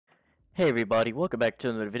Hey everybody, welcome back to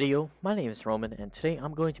another video. My name is Roman and today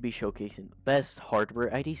I'm going to be showcasing the best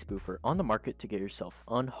hardware ID spoofer on the market to get yourself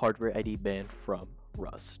hardware ID banned from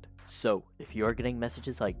Rust. So, if you are getting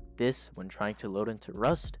messages like this when trying to load into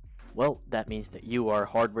Rust, well, that means that you are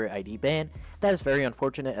hardware ID banned. That is very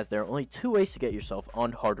unfortunate as there are only two ways to get yourself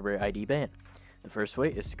hardware ID banned. The first way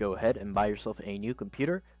is to go ahead and buy yourself a new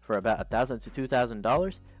computer for about $1,000 to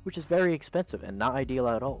 $2,000, which is very expensive and not ideal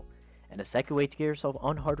at all. And the second way to get yourself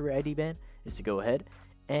hardware ID ban is to go ahead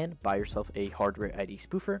and buy yourself a hardware ID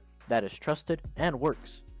spoofer that is trusted and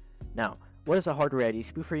works. Now, what is a hardware ID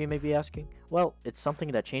spoofer, you may be asking? Well, it's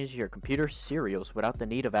something that changes your computer serials without the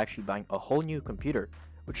need of actually buying a whole new computer,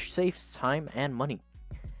 which saves time and money.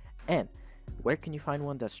 And where can you find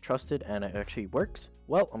one that's trusted and it actually works?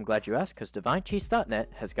 Well, I'm glad you asked because DivineCheese.net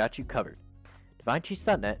has got you covered.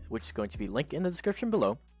 DivineCheese.net, which is going to be linked in the description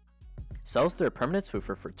below, sells their permanent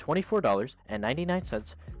spoofer for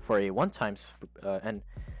 $24.99 for a one-time and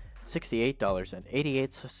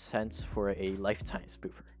 $68.88 for a lifetime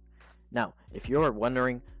spoofer. Now, if you're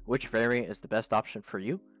wondering which variant is the best option for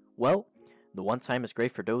you, well, the one-time is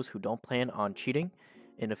great for those who don't plan on cheating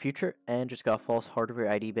in the future and just got false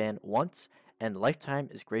hardware ID ban once, and lifetime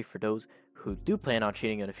is great for those who do plan on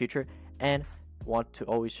cheating in the future and want to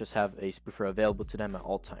always just have a spoofer available to them at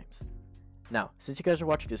all times. Now, since you guys are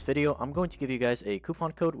watching this video, I'm going to give you guys a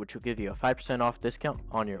coupon code which will give you a 5% off discount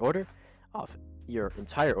on your order, off your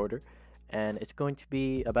entire order, and it's going to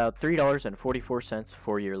be about $3.44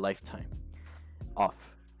 for your lifetime off.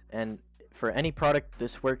 And for any product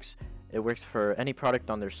this works, it works for any product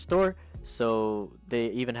on their store, so they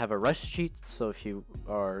even have a Rust cheat, so if you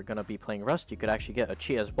are going to be playing Rust, you could actually get a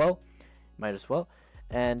cheat as well, might as well.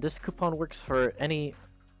 And this coupon works for any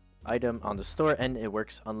item on the store and it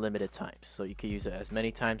works unlimited times, so you can use it as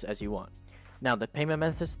many times as you want. Now, the payment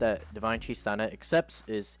methods that DivineCheese.net accepts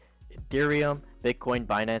is Ethereum, Bitcoin,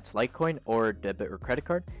 Binance, Litecoin, or debit or credit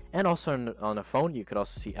card, and also on a phone you could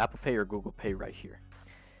also see Apple Pay or Google Pay right here.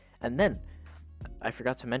 And then I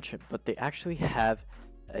forgot to mention, but they actually have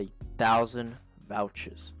 1,000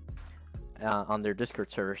 vouchers on their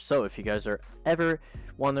Discord server, so if you guys are ever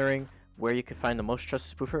wondering where you can find the most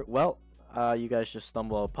trusted spoofer, well, you guys just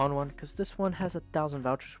stumble upon one, because this one has 1,000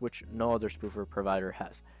 vouchers which no other spoofer provider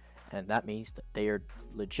has, and that means that they are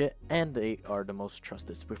legit and they are the most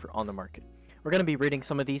trusted spoofer on the market. We're going to be reading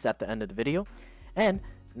some of these at the end of the video, and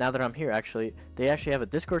now that I'm here, they actually have a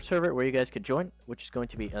Discord server where you guys could join, which is going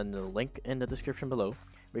to be in the link in the description below,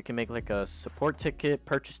 where you can make like a support ticket,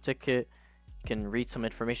 purchase ticket. You can read some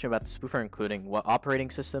information about the spoofer, including what operating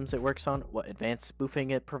systems it works on, what advanced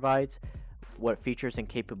spoofing it provides, what features and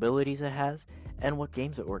capabilities it has, and what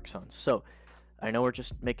games it works on. So I know we're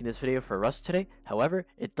just making this video for Rust today, however,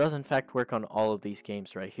 it does in fact work on all of these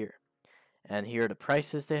games right here. And here are the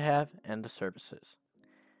prices they have and the services.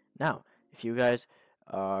 Now, if you guys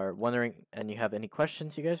are wondering and you have any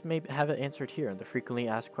questions, you guys may have it answered here in the frequently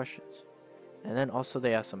asked questions. And then also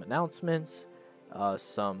they have some announcements,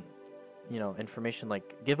 some information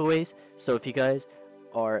like giveaways. So if you guys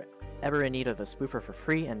are ever in need of a spoofer for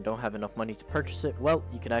free and don't have enough money to purchase it, well,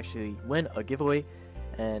 you can actually win a giveaway,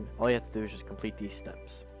 and all you have to do is just complete these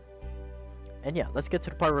steps. And yeah, let's get to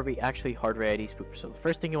the part where we actually hardware ID spoofer. So the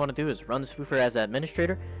first thing you want to do is run the spoofer as an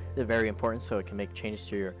administrator. They're very important so it can make changes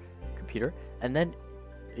to your computer, and then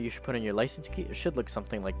you should put in your license key. It should look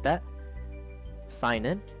something like that. Sign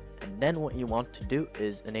in, and then what you want to do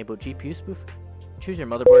is enable GPU spoof, choose your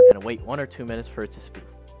motherboard, and wait 1 or 2 minutes for it to spoof.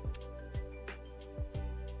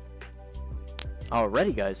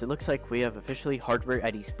 Alrighty guys, it looks like we have officially hardware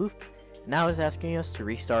ID spoofed. Now it's asking us to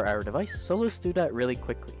restart our device, so let's do that really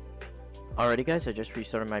quickly. Alrighty guys, I just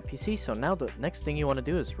restarted my PC, so now the next thing you want to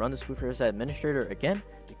do is run the spoofer as administrator again,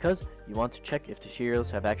 because you want to check if the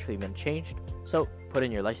serials have actually been changed. So put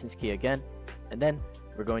in your license key again, and then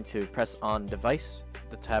we're going to press on device,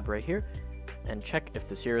 the tab right here, and check if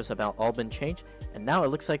the serials have all been changed, and now it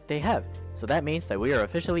looks like they have. So that means that we are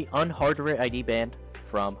officially hardware ID banned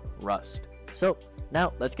from Rust. So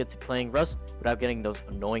now let's get to playing Rust without getting those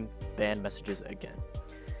annoying ban messages again.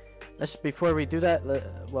 Before we do that,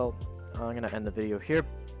 well, I'm gonna end the video here,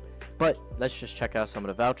 but let's just check out some of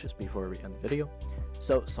the vouchers before we end the video.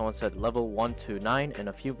 So someone said level 1 to 9 in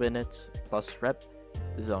a few minutes plus rep.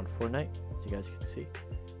 This is on Fortnite, so you guys can see.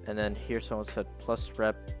 And then here someone said plus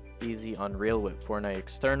rep easy Unreal with Fortnite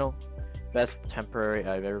external. Best temporary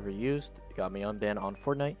I've ever used. It got me unbanned on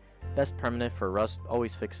Fortnite. Best permanent for Rust,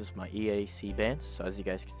 always fixes my EAC bans. So as you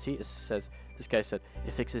guys can see, it says, this guy said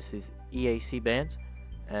it fixes his EAC bans,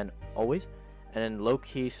 and always. And then low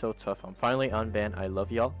key, so tough. I'm finally unbanned. I love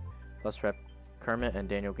y'all. Plus rep Kermit and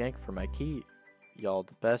Daniel Gank for my key. Y'all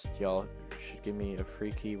the best. Y'all should give me a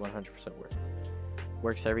free key. 100% worth.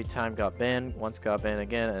 Works every time. Got banned. Once got banned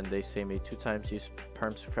again, and they say me 2 times. Use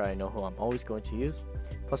perm spoofer. I know who I'm always going to use.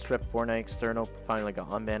 Plus rep Fortnite external. Finally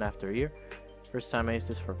got unbanned after a year. First time I used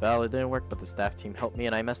this for Val, it didn't work, but the staff team helped me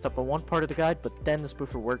and I messed up on one part of the guide, but then the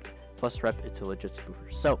spoofer worked. Plus rep, it's a legit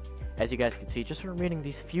spoofer. So, as you guys can see, just from reading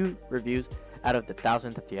these few reviews out of the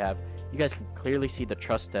 1,000 that you have, you guys can clearly see the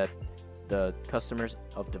trust that the customers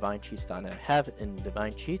of DivineCheats.net have in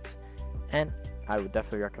Divine Cheats, and I would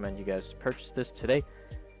definitely recommend you guys purchase this today.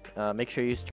 Make sure you use